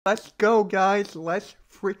Let's go, guys. Let's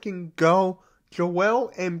freaking go.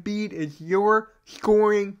 Joel Embiid is your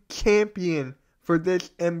scoring champion for this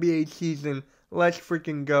NBA season. Let's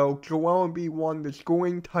freaking go. Joel Embiid won the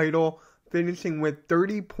scoring title, finishing with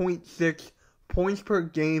 30.6 points per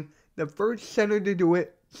game. The first center to do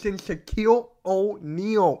it since Shaquille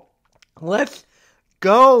O'Neal. Let's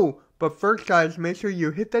go! But first, guys, make sure you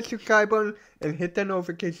hit that subscribe button and hit that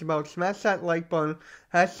notification bell. Smash that like button.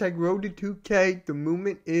 Hashtag road to 2K. The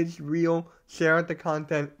movement is real. Share out the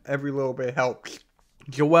content. Every little bit helps.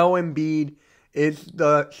 Joel Embiid is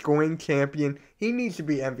the scoring champion. He needs to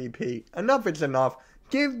be MVP. Enough is enough.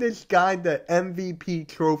 Give this guy the MVP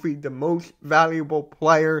trophy, the most valuable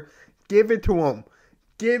player. Give it to him.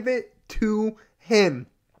 Give it to him.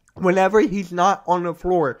 Whenever he's not on the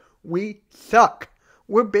floor, we suck.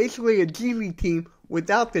 We're basically a G League team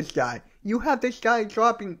without this guy. You have this guy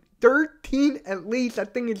dropping 13 at least, I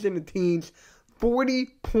think it's in the teens,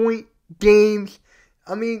 40-point games.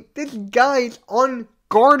 I mean, this guy is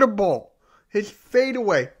unguardable. His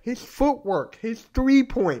fadeaway, his footwork, his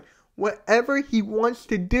three-point, whatever he wants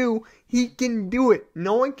to do, he can do it.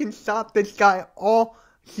 No one can stop this guy all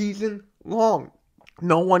season long.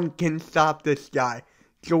 No one can stop this guy.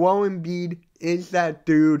 Joel Embiid is that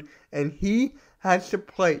dude, and he has to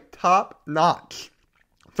play top notch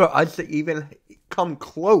for us to even come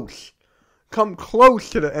close to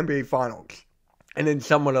the NBA Finals. And then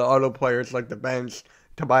some of the other players like the bench,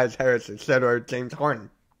 Tobias Harris, etc., James Harden.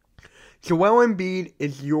 Joel Embiid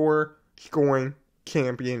is your scoring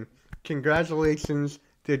champion. Congratulations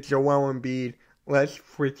to Joel Embiid. Let's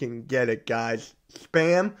freaking get it, guys.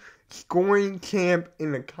 Spam scoring champ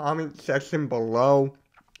in the comment section below.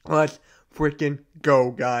 Let's freaking go,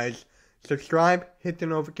 guys. Subscribe, hit the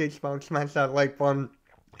notification bell, smash that like button,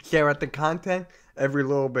 share out the content. Every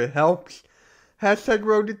little bit helps. Hashtag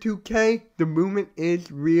road to 2K. The movement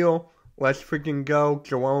is real. Let's freaking go.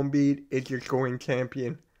 Joel Embiid is your scoring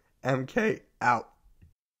champion. MK out.